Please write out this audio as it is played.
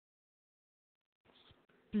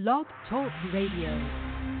Blog Talk Radio.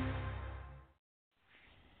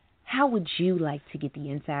 How would you like to get the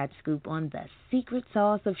inside scoop on the secret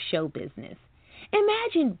sauce of show business?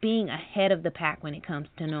 Imagine being ahead of the pack when it comes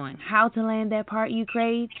to knowing how to land that part you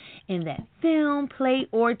crave in that film, play,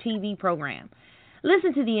 or TV program.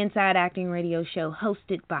 Listen to the Inside Acting radio show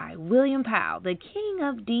hosted by William Powell, the king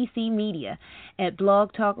of DC media, at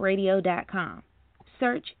blogtalkradio.com.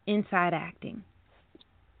 Search Inside Acting.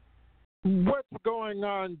 What's going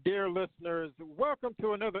on, dear listeners? Welcome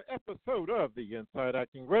to another episode of the Inside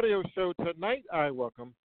Acting Radio Show. Tonight, I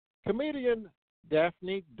welcome comedian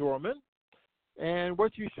Daphne Dorman. And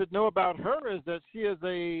what you should know about her is that she is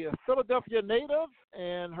a Philadelphia native,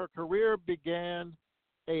 and her career began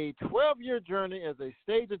a 12-year journey as a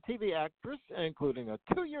stage and TV actress, including a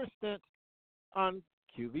 2-year stint on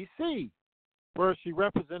QVC, where she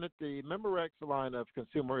represented the Memorex line of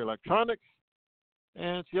consumer electronics.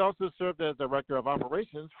 And she also served as Director of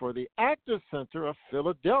Operations for the Actors Center of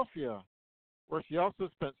Philadelphia, where she also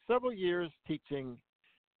spent several years teaching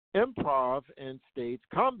improv and stage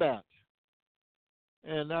combat.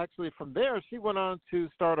 And actually from there, she went on to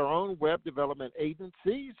start her own web development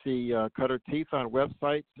agency. She cut her teeth on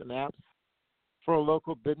websites and apps for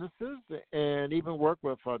local businesses and even worked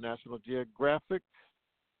with National Geographic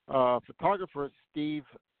photographer Steve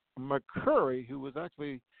McCurry, who was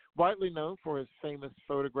actually widely known for his famous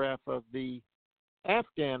photograph of the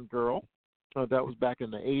Afghan girl. That was back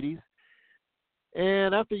in the 80s.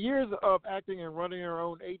 And after years of acting and running her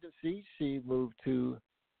own agency, she moved to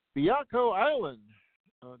Biako Island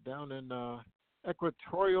down in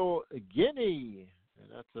Equatorial Guinea. And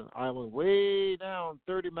that's an island way down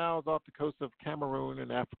 30 miles off the coast of Cameroon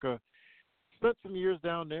in Africa. Spent some years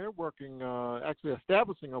down there working, actually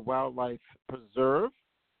establishing a wildlife preserve.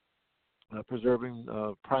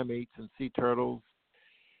 Preserving primates and sea turtles.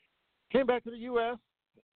 Came back to the U.S.,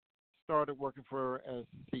 started working for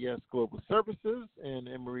SCS Global Services in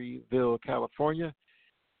Emeryville, California.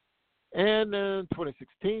 And in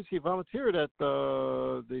 2016, she volunteered at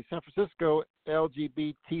the San Francisco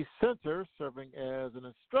LGBT Center, serving as an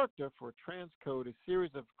instructor for Transcode, a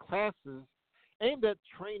series of classes aimed at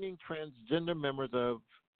training transgender members of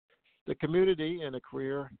the community in a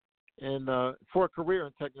career and for a career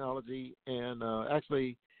in technology, and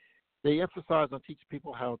actually they emphasize on teaching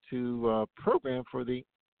people how to program for the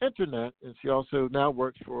internet. And she also now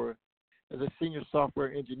works as a senior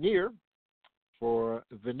software engineer for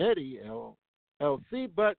Venetti LLC.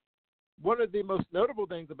 But one of the most notable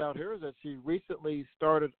things about her is that she recently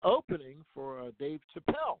started opening for Dave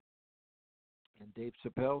Chappelle, and Dave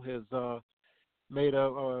Chappelle has made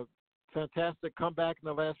a fantastic comeback in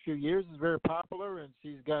the last few years. Is very popular, and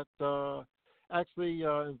she's got actually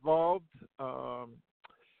involved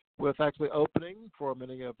with actually opening for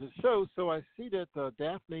many of his shows. So I see that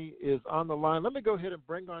Daphne is on the line. Let me go ahead and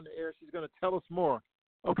bring her on the air. She's going to tell us more.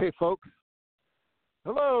 Okay, folks.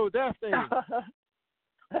 Hello, Daphne.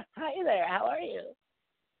 Hi there. How are you?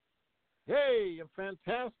 Hey, I'm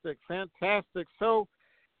fantastic. So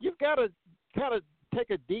you've got to kind of take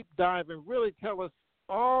a deep dive and really tell us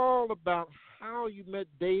all about how you met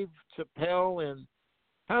Dave Chappelle and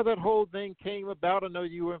how that whole thing came about. I know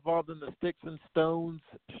you were involved in the Sticks and Stones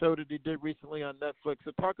show that he did recently on Netflix.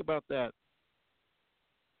 So talk about that.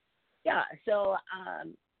 Yeah, so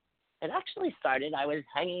it actually started, I was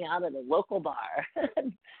hanging out at a local bar.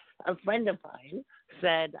 A friend of mine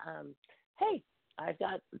said, hey, I've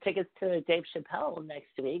got tickets to Dave Chappelle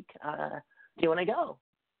next week. Do you want to go?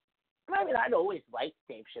 I mean, I'd always liked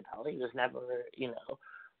Dave Chappelle. He was never,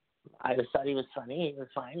 I always thought he was funny. He was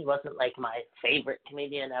fine. He wasn't like my favorite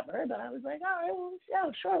comedian ever, but I was like, all right, well,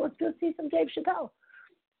 yeah, sure, let's go see some Dave Chappelle.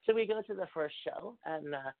 So we go to the first show,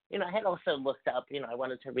 and, I had also looked up, I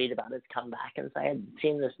wanted to read about his comeback, and so I had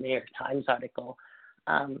seen this New York Times article,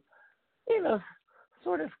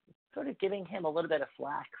 sort of giving him a little bit of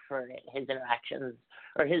flack for his interactions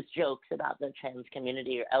or his jokes about the trans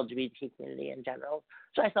community or LGBT community in general.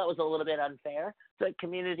 So I thought it was a little bit unfair. So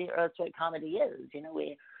community, or that's what comedy is.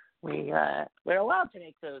 We're allowed to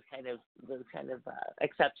make those kind of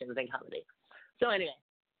exceptions in comedy. So anyway,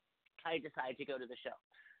 I decided to go to the show.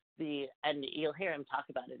 And you'll hear him talk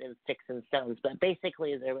about it in Sticks and Stones. But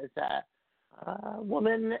basically, there was a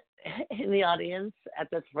woman in the audience at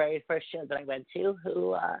this very first show that I went to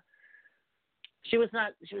who. She was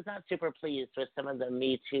not super pleased with some of the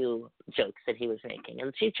Me Too jokes that he was making,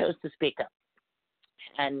 and she chose to speak up.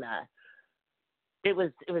 And it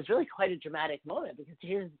was really quite a dramatic moment, because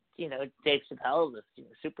here's Dave Chappelle, this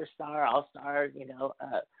superstar, all-star,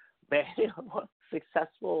 very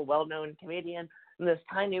successful, well-known comedian in this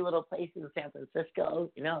tiny little place in San Francisco,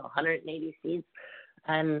 180 seats,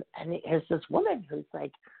 And there's this woman who's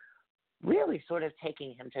like really sort of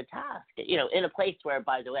taking him to task, in a place where,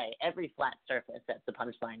 by the way, every flat surface at the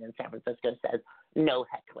Punchline in San Francisco says no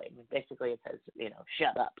heckling. Basically, it says,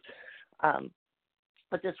 shut up.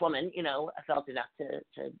 But this woman, felt enough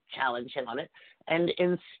to challenge him on it. And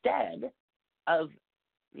instead of,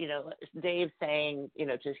 Dave saying,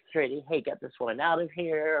 to security, hey, get this woman out of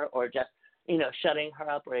here, or just, shutting her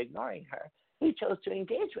up or ignoring her, he chose to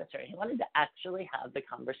engage with her. He wanted to actually have the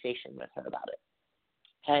conversation with her about it.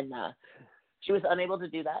 And she was unable to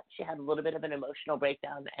do that. She had a little bit of an emotional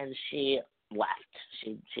breakdown, and she left.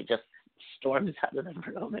 She just storms out of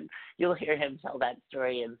the room, and you'll hear him tell that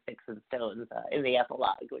story in Sticks and Stones in the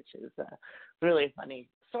epilogue, which is a really funny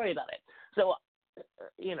story about it. So,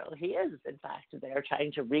 he is, in fact, there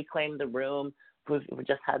trying to reclaim the room. We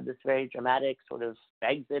just had this very dramatic sort of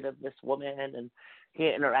exit of this woman, and he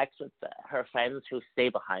interacts with her friends who stay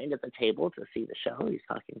behind at the table to see the show. He's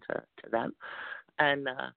talking to them. And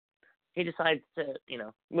he decides to,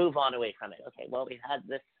 move on away from it. Okay, well, we had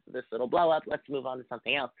this little blow up. Let's move on to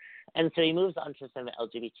something else. And so he moves on to some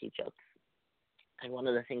LGBT jokes. And one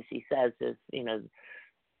of the things he says is, the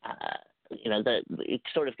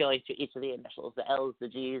sort of going through each of the initials, the L's, the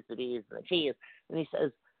G's, the B's, and the T's. And he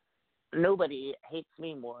says, nobody hates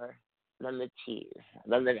me more than the T's.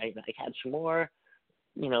 Then I catch more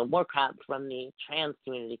crap from the trans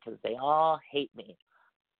community because they all hate me.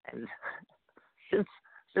 And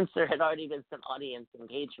since there had already been some audience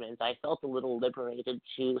engagement, I felt a little liberated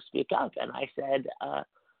to speak up. And I said,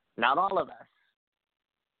 not all of us.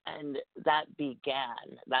 And that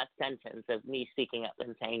sentence of me speaking up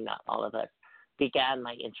and saying not all of us began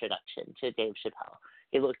my introduction to Dave Chappelle.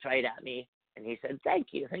 He looked right at me and he said, thank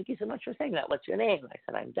you so much for saying that. What's your name? I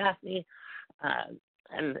said, I'm Daphne.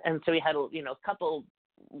 And so we had a couple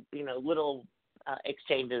little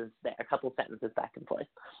exchanges there, a couple sentences back and forth.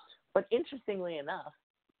 But interestingly enough,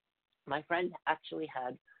 my friend actually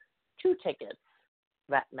had 2 tickets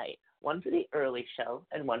that night, one for the early show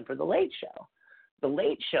and one for the late show. The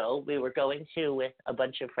late show we were going to with a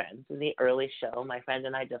bunch of friends, and the early show my friend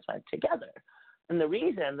and I just went together. And the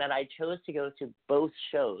reason that I chose to go to both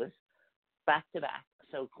shows back to back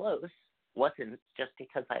so close wasn't just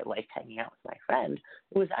because I liked hanging out with my friend.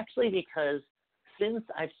 It was actually because since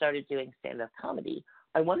I've started doing stand-up comedy,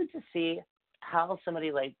 I wanted to see how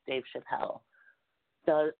somebody like Dave Chappelle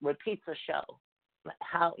repeats a show.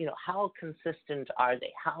 How consistent are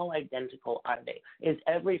they? How identical are they? Is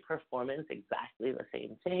every performance exactly the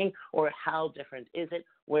same thing, or how different is it?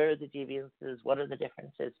 Where are the deviances? What are the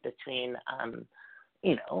differences between,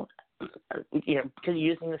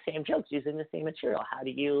 using the same jokes, using the same material? How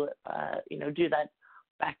do you, do that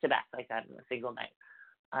back to back like that in a single night?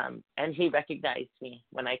 And he recognized me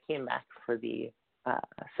when I came back for the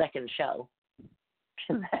second show,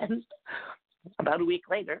 and then about a week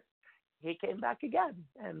later, he came back again,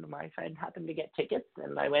 and my friend happened to get tickets,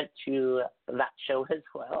 and I went to that show as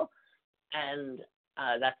well. And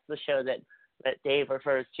that's the show that Dave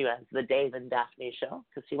refers to as the Dave and Daphne show,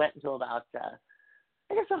 because he went until about,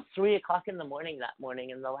 about 3 o'clock in the morning that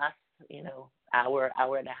morning, and the last, hour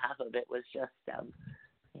and a half of it was just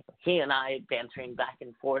he and I bantering back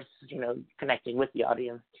and forth, connecting with the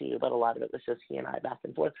audience too, but a lot of it was just he and I back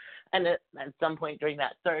and forth. And at some point during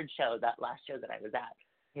that third show, that last show that I was at,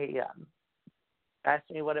 he asked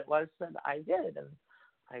me what it was that I did, and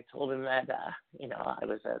I told him that I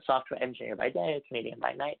was a software engineer by day, a comedian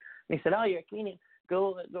by night. And he said, "Oh, you're a comedian.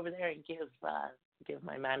 Go over there and give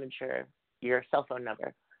my manager your cell phone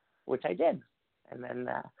number," which I did. And then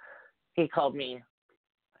he called me.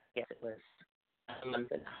 I guess it was a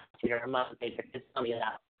month later to tell me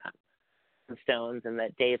about the Stones, and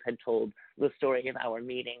that Dave had told the story of our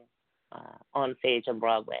meeting on stage on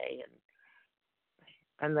Broadway,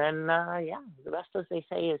 and then the rest, as they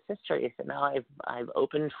say, is history. So now I've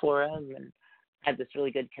opened for him and had this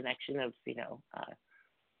really good connection of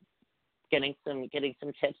getting some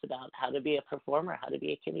tips about how to be a performer, how to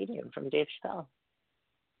be a comedian from Dave Chappelle.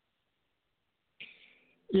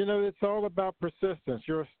 It's all about persistence.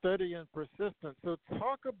 You're a steady and persistent. So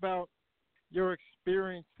talk about your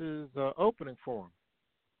experiences opening for him.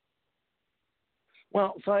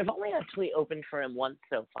 Well, so I've only actually opened for him once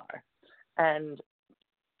so far, and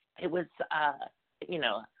it was,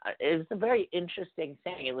 it was a very interesting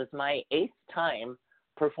thing. It was my 8th time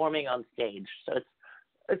performing on stage, so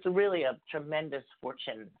it's really a tremendous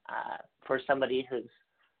fortune for somebody who's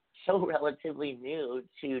so relatively new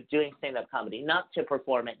to doing stand-up comedy, not to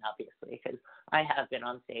performing, obviously, because I have been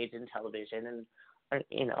on stage and television,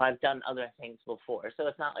 and I've done other things before, so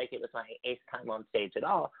it's not like it was my 8th time on stage at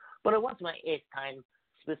all, but it was my 8th time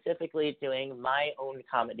specifically doing my own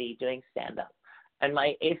comedy, doing stand-up. And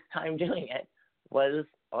my 8th time doing it was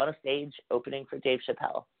on a stage opening for Dave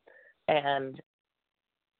Chappelle. And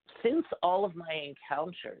since all of my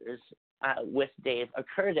encounters with Dave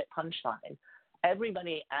occurred at Punchline,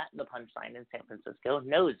 everybody at the Punchline in San Francisco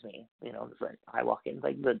knows me. You know, it's like I walk in,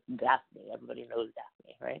 like the Daphne, everybody knows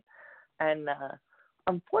Daphne, right? And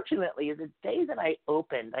unfortunately, the day that I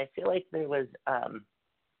opened, I feel like there was a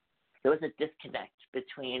disconnect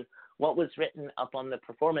between what was written up on the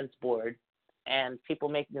performance board and people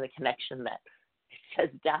making the connection that it says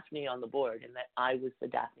Daphne on the board and that I was the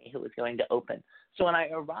Daphne who was going to open. So when I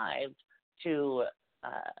arrived to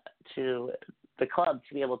the club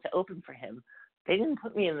to be able to open for him, they didn't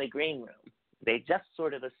put me in the green room. They just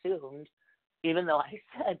sort of assumed, even though I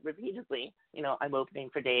said repeatedly, you know, I'm opening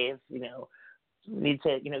for Dave, you know, need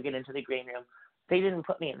to, you know, get into the green room. They didn't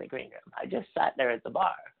put me in the green room. I just sat there at the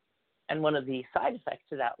bar. And one of the side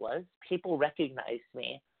effects of that was people recognized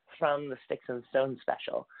me from the Sticks and Stones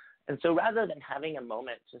special. And so rather than having a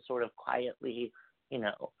moment to sort of quietly, you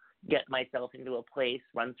know, get myself into a place,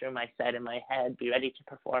 run through my set in my head, be ready to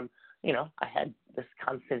perform, you know, I had this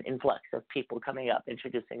constant influx of people coming up,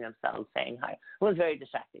 introducing themselves, saying hi. It was very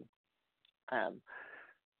distracting.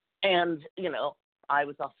 And, you know, I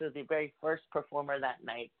was also the very first performer that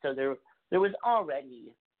night. So there was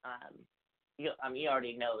already, you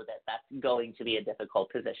already know that that's going to be a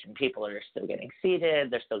difficult position. People are still getting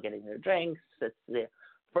seated. They're still getting their drinks. It's the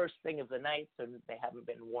first thing of the night, so they haven't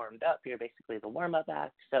been warmed up. You're basically the warm-up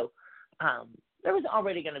act. So there was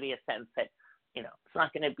already going to be a sense that, you know, it's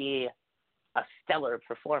not going to be a stellar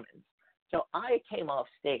performance. So I came off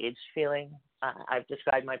stage feeling, I've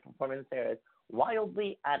described my performance there as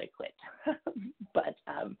wildly adequate. But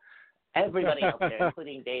everybody else there,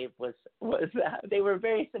 including Dave, was they were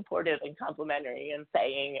very supportive and complimentary and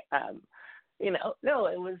saying, you know, no,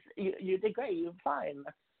 it was you did great, you were fine.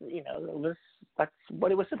 That's, you know, that's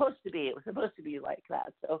what it was supposed to be. It was supposed to be like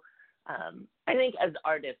that. So I think as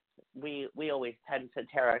artists, we always tend to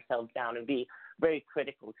tear ourselves down and be very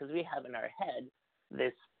critical because we have in our head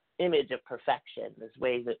this image of perfection, this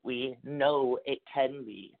way that we know it can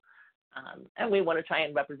be. And we want to try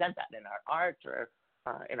and represent that in our art or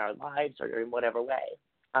in our lives or in whatever way.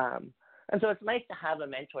 And so it's nice to have a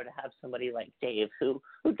mentor, to have somebody like Dave who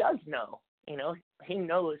does know, you know, he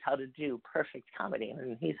knows how to do perfect comedy,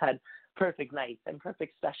 and he's had perfect nights and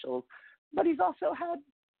perfect specials, but he's also had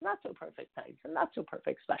not so perfect nights and not so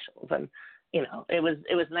perfect specials. And, you know, it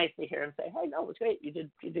was nice to hear him say, hey, no, it was great. You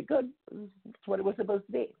did good. It's what it was supposed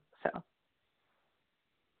to be. So.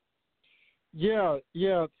 Yeah.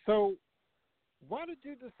 So why did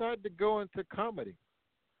you decide to go into comedy?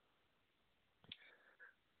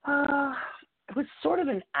 It was sort of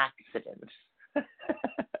an accident.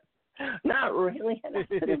 Not really an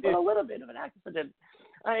accident, but a little bit of an accident.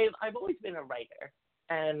 I've always been a writer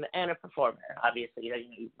and a performer. Obviously,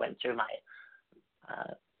 you went through my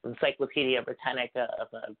Encyclopedia Britannica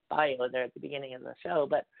of a bio there at the beginning of the show,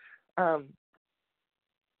 but I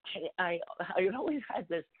always had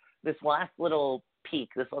this last little peak,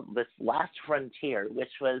 this last frontier,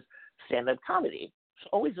 which was stand-up comedy. It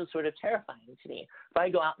always was sort of terrifying to me. If I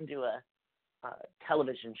go out and do a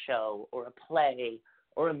television show or a play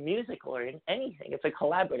or a musical or anything, it's a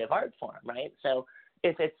collaborative art form, right? So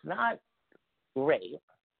if it's not great,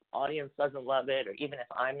 audience doesn't love it, or even if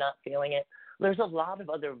I'm not feeling it, there's a lot of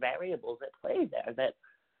other variables at play there that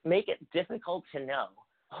make it difficult to know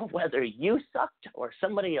whether you sucked or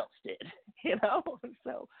somebody else did, you know?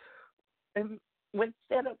 So with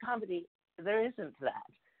stand-up comedy, there isn't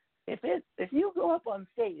that. If you go up on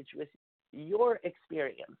stage with your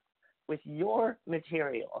experience, with your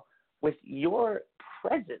material, with your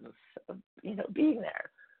presence of, you know, being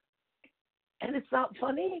there, and it's not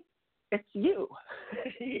funny, it's you.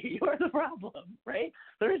 You're the problem, right?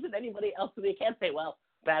 There isn't anybody else who they can't say, well,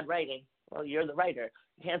 bad writing. Well, you're the writer.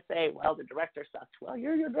 You can't say, well, the director sucks. Well,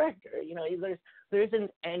 you're your director. You know, there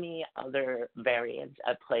isn't any other variant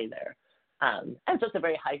at play there. And so it's a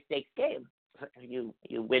very high-stakes game. You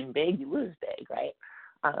win big, you lose big, right?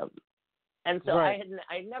 And so right.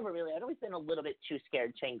 I'd always been a little bit too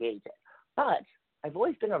scared to engage it. But I've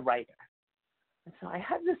always been a writer. And so I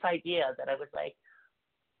had this idea that I was like,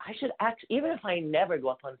 I should even if I never go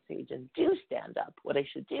up on stage and do stand-up, what I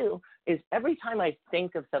should do is every time I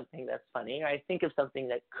think of something that's funny or I think of something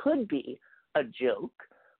that could be a joke,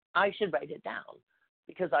 I should write it down,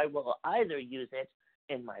 because I will either use it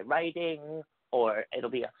in my writing or it'll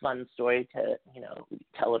be a fun story to, you know,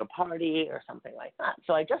 tell at a party or something like that.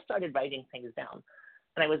 So I just started writing things down.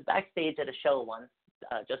 And I was backstage at a show once,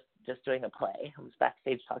 just doing a play. I was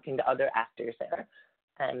backstage talking to other actors there.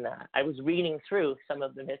 and I was reading through some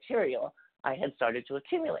of the material I had started to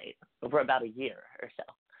accumulate over about a year or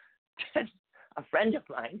so. A friend of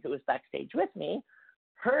mine who was backstage with me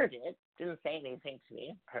heard it, didn't say anything to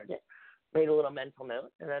me, heard it, made a little mental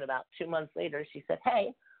note, and then about 2 months later, she said,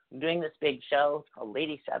 "Hey, I'm doing this big show. It's called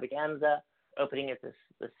Lady Extravaganza, opening at this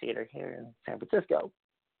theater here in San Francisco.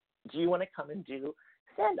 Do you want to come and do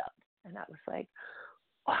stand-up?" And I was like,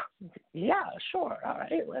 "Oh, yeah, sure. All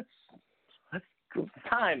right, let's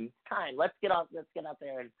time. Let's get out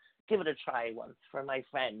there and give it a try once for my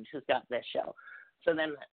friend who's got this show." So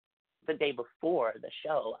then the day before the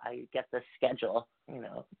show, I get the schedule,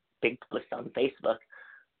 big post on Facebook.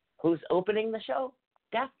 Who's opening the show?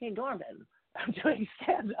 Daphne Dorman. I'm doing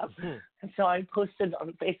stand-up. And so I posted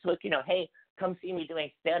on Facebook, hey, come see me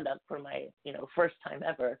doing stand-up for my, first time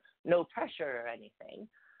ever. No pressure or anything.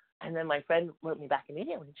 And then my friend wrote me back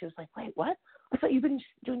immediately. And she was like, "Wait, what? I thought you've been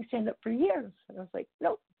doing stand-up for years." And I was like,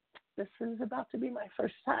 "Nope, this is about to be my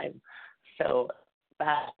first time." So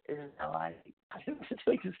that is how I got into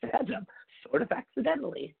doing stand-up, sort of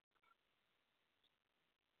accidentally.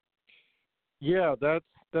 Yeah, that's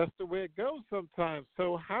the way it goes sometimes.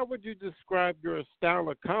 So how would you describe your style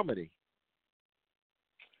of comedy?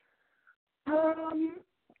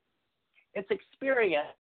 It's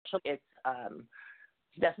experiential. It's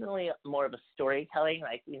definitely more of a storytelling.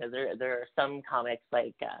 Like, there are some comics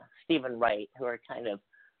like Stephen Wright who are kind of,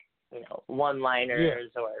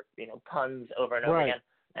 one-liners or, puns over and over again,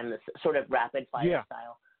 and this sort of rapid-fire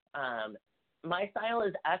style. My style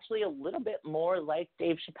is actually a little bit more like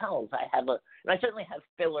Dave Chappelle's. And I certainly have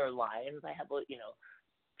filler lines. I have,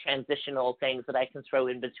 transitional things that I can throw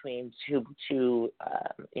in between two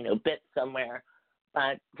bits somewhere.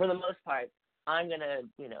 But for the most part, I'm going to,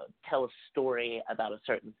 tell a story about a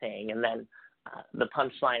certain thing, and then the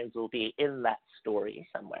punchlines will be in that story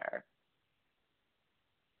somewhere.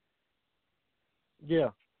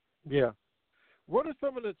 Yeah. What are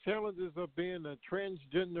some of the challenges of being a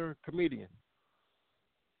transgender comedian?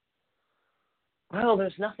 Well,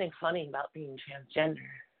 there's nothing funny about being transgender.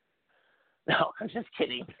 No, I'm just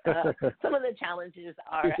kidding. Some of the challenges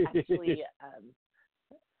are actually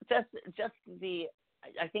just the.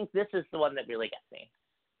 I think this is the one that really gets me.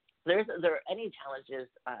 There are any challenges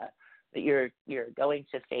that you're going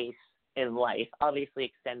to face in life. Obviously,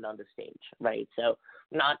 extend onto stage, right? So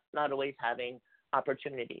not always having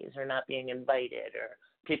opportunities, or not being invited, or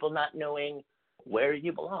people not knowing where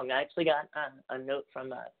you belong. I actually got a note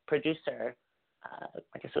from a producer.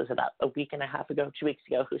 I guess it was about a week and a half ago, 2 weeks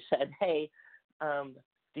ago, who said, "Hey,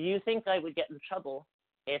 do you think I would get in trouble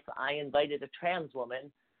if I invited a trans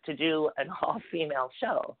woman to do an all-female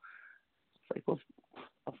show?" It's like, well,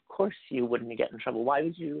 of course you wouldn't get in trouble. Why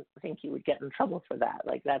would you think you would get in trouble for that?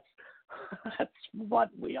 Like, that's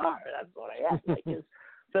what we are. That's what I am.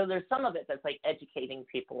 So there's some of it that's like educating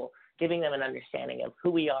people, giving them an understanding of who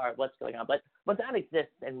we are, what's going on. But that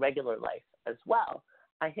exists in regular life as well.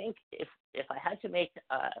 I think if I had to make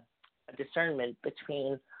a discernment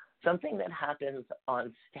between something that happens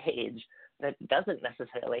on stage that doesn't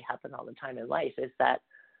necessarily happen all the time in life, is that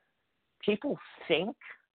people think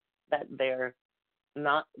that there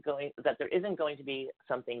isn't going to be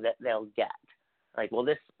something that they'll get. Like, well,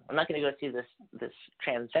 I'm not going to go see this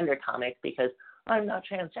transgender comic because I'm not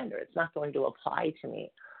transgender. It's not going to apply to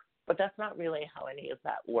me. But that's not really how any of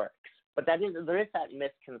that works. But there is that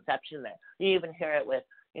misconception there. You even hear it with,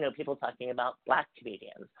 people talking about black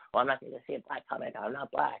comedians. Well, I'm not going to see a black comic. I'm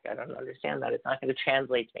not black. I don't understand that. It's not going to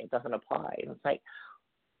translate to me. It doesn't apply. And it's like,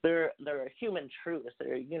 there are human truths.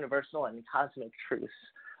 There are universal and cosmic truths.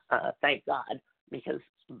 Thank God, because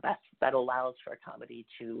that allows for comedy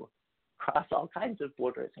to cross all kinds of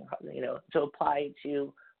borders and, to apply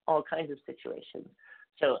to all kinds of situations.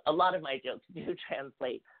 So a lot of my jokes do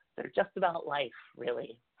translate. They're just about life,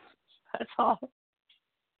 really. That's all.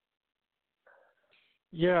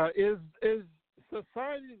 Yeah, is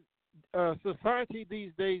society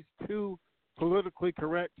these days too politically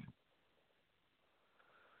correct?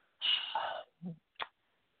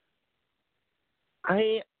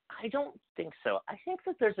 I don't think so. I think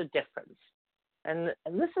that there's a difference, and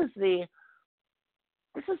this is the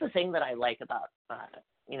thing that I like about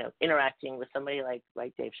interacting with somebody like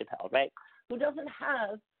Dave Chappelle, right? Who doesn't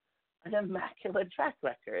have an immaculate track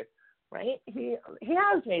record, right? He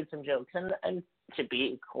has made some jokes, and to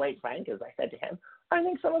be quite frank, as I said to him, I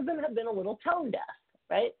think some of them have been a little tone deaf,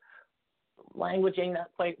 right? Languaging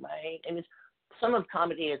not quite right, and some of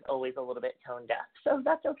comedy is always a little bit tone deaf, so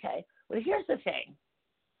that's okay. But here's the thing: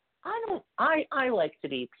 I like to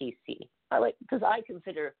be PC. Because I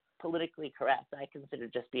consider politically correct. I consider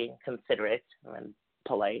just being considerate and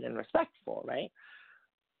polite and respectful, right?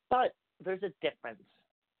 But there's a difference.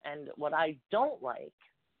 And what I don't like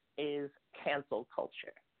is cancel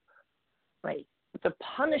culture, right? The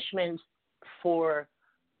punishment for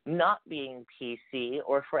not being PC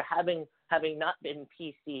or for having not been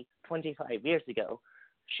PC 25 years ago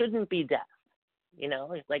shouldn't be death. You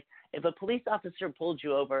know, it's like if a police officer pulled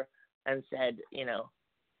you over and said, you know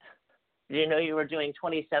you were doing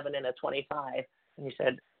 27 and a 25, and you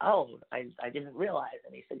said, oh, I didn't realize,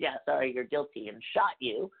 and he said, yeah, sorry, you're guilty, and shot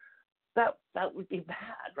you, that would be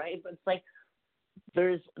bad, right? But it's like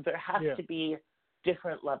there has to be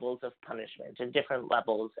different levels of punishment and different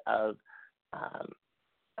levels of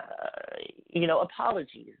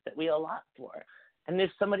apologies that we allot for. And if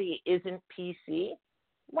somebody isn't PC,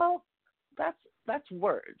 well, that's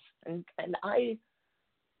words. And I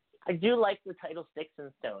do like the title Sticks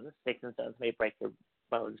and Stones. Sticks and stones may break your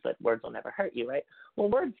bones, but words will never hurt you, right? Well,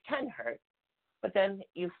 words can hurt, but then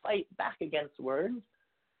you fight back against words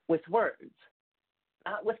with words,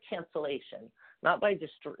 not with cancellation, not by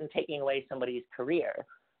taking away somebody's career,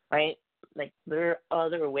 right? Like there are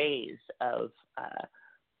other ways of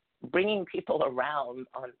bringing people around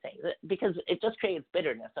on things, because it just creates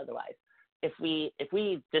bitterness otherwise. If we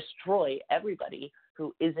destroy everybody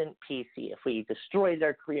who isn't PC, if we destroy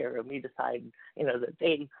their career and we decide,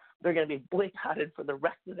 that they're going to be boycotted for the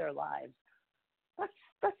rest of their lives,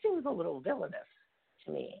 that seems a little villainous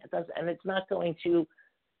to me. It does, and it's not going to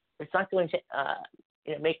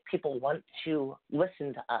make people want to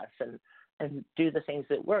listen to us and do the things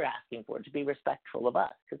that we're asking for, to be respectful of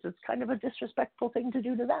us, because it's kind of a disrespectful thing to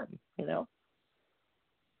do to them,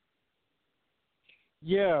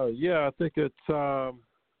 Yeah, I think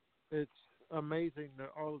it's amazing that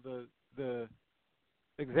all of the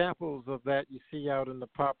examples of that you see out in the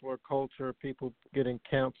popular culture, people getting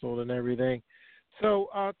canceled and everything. So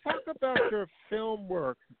talk about your film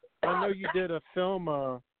work. I know you did a film,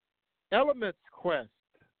 Elements Quest,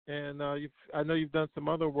 and I know you've done some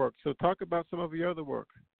other work. So talk about some of your other work.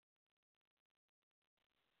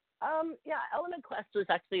 Element Quest was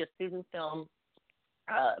actually a student film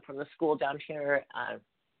from the school down here.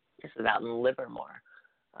 This is out in Livermore.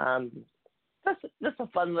 Just a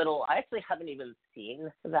fun little. I actually haven't even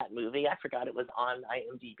seen that movie. I forgot it was on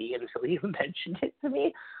IMDb until you mentioned it to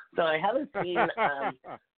me. So I haven't seen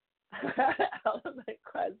Element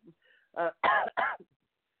Quest.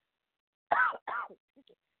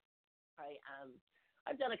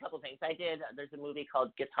 I've done a couple things. There's a movie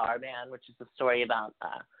called Guitar Man, which is a story about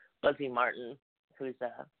Buzzy Martin, who's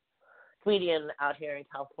a comedian out here in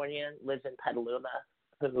California, lives in Petaluma,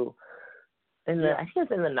 who I think it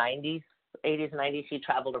was in the 80s and 90s, he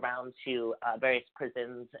traveled around to various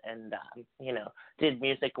prisons and, did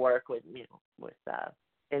music work with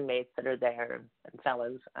inmates that are there and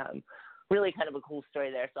felons. Really kind of a cool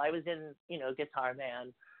story there. So I was in, Guitar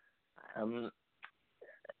Man.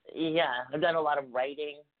 I've done a lot of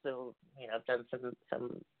writing. So, I've done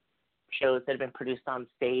some shows that have been produced on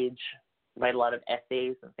stage, write a lot of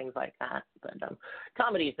essays and things like that. But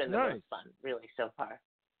comedy's been the most fun, really, so far.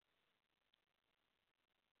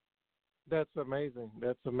 That's amazing.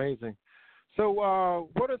 So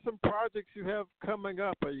what are some projects you have coming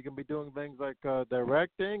up? Are you going to be doing things like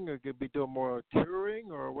directing, or going to be doing more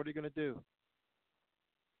touring, or what are you going to do?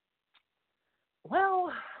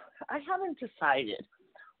 Well, I haven't decided.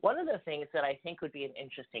 One of the things that I think would be an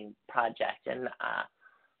interesting project, and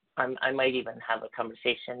I might even have a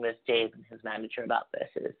conversation with Dave and his manager about this,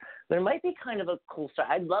 is there might be kind of a cool story.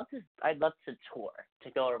 I'd love to tour,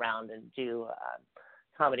 to go around and do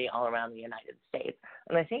comedy all around the United States.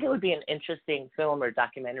 And I think it would be an interesting film or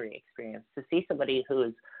documentary experience to see somebody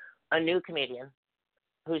who's a new comedian,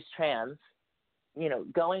 who's trans,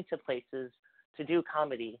 going to places to do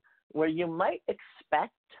comedy where you might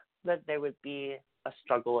expect that there would be a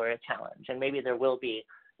struggle or a challenge. And maybe there will be,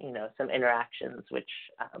 some interactions which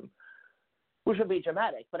would be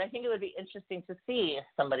dramatic. But I think it would be interesting to see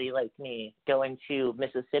somebody like me going to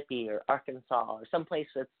Mississippi or Arkansas or someplace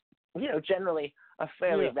that's, generally a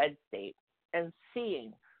fairly red state, and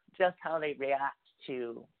seeing just how they react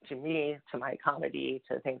to me, to my comedy,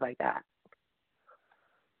 to things like that.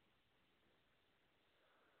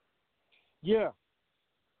 Yeah,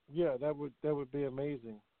 that would be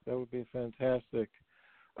amazing. That would be fantastic.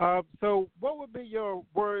 So what would be your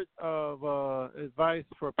word of advice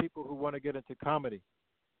for people who want to get into comedy?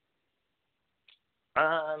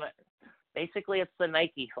 Basically, it's the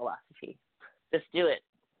Nike philosophy. Just do it.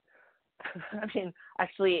 I mean,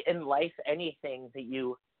 actually, in life, anything that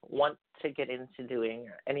you want to get into doing,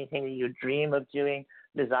 or anything that you dream of doing,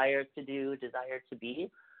 desire to do, desire to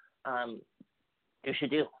be, you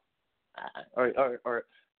should do. Or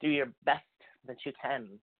do your best that you can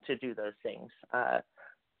to do those things. That's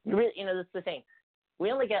the thing.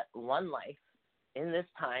 We only get one life in this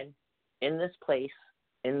time, in this place,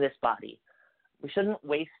 in this body. We shouldn't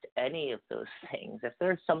waste any of those things. If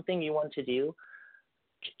there's something you want to do,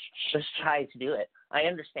 just try to do it. I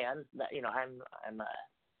understand that, I'm a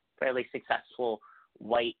fairly successful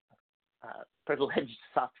white privileged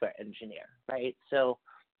software engineer, right? So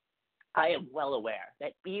I am well aware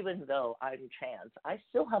that even though I'm trans, I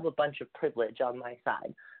still have a bunch of privilege on my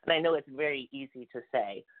side. And I know it's very easy to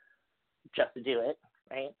say, just do it,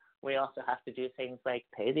 right? We also have to do things like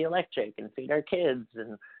pay the electric and feed our kids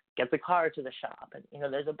and get the car to the shop.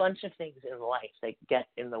 And, there's a bunch of things in life that get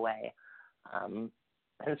in the way.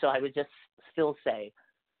 And so I would just still say,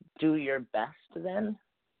 do your best then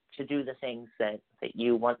to do the things that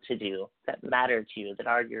you want to do, that matter to you, that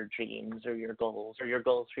are your dreams or your goals for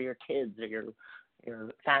your kids or your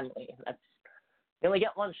family. You only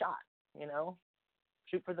get one shot,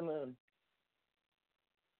 shoot for the moon.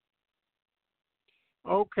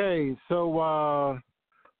 Okay, so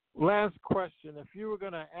last question. If you were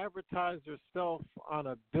going to advertise yourself on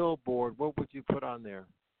a billboard, what would you put on there?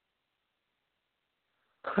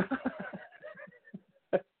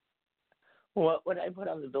 What would I put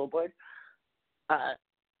on the billboard? I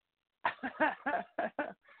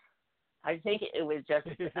think it was just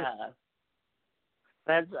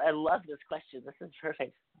I love this question. This is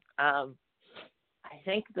perfect. I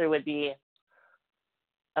think there would be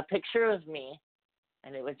a picture of me,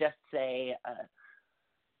 and it would just say,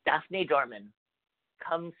 Daphne Dorman,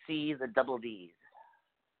 come see the double Ds.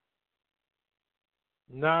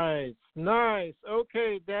 Nice.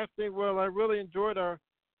 Okay, Daphne, well, I really enjoyed our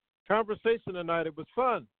conversation tonight. It was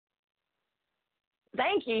fun.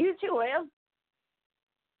 Thank you. You too, William.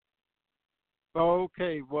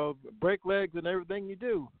 Okay, well, break legs and everything you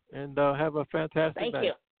do, and have a fantastic night. Thank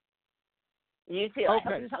you. You too. Okay. I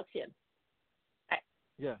hope to talk to you. Bye.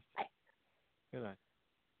 Yes. Bye. Good night.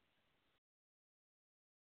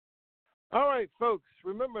 All right, folks,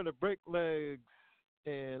 remember to break legs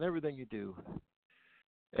and everything you do.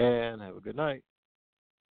 And have a good night.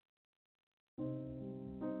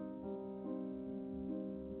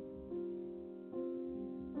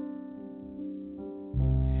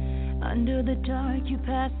 Under the dark you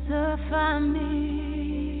pacify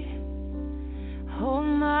me. Hold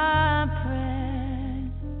my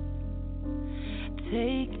breath.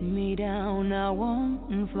 Take me down, I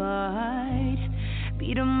won't fight.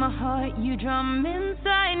 Beat of my heart, you drum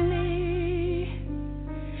inside me.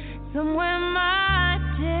 Somewhere my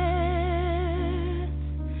death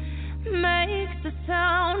makes a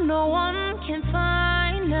sound no one can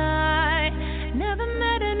find out.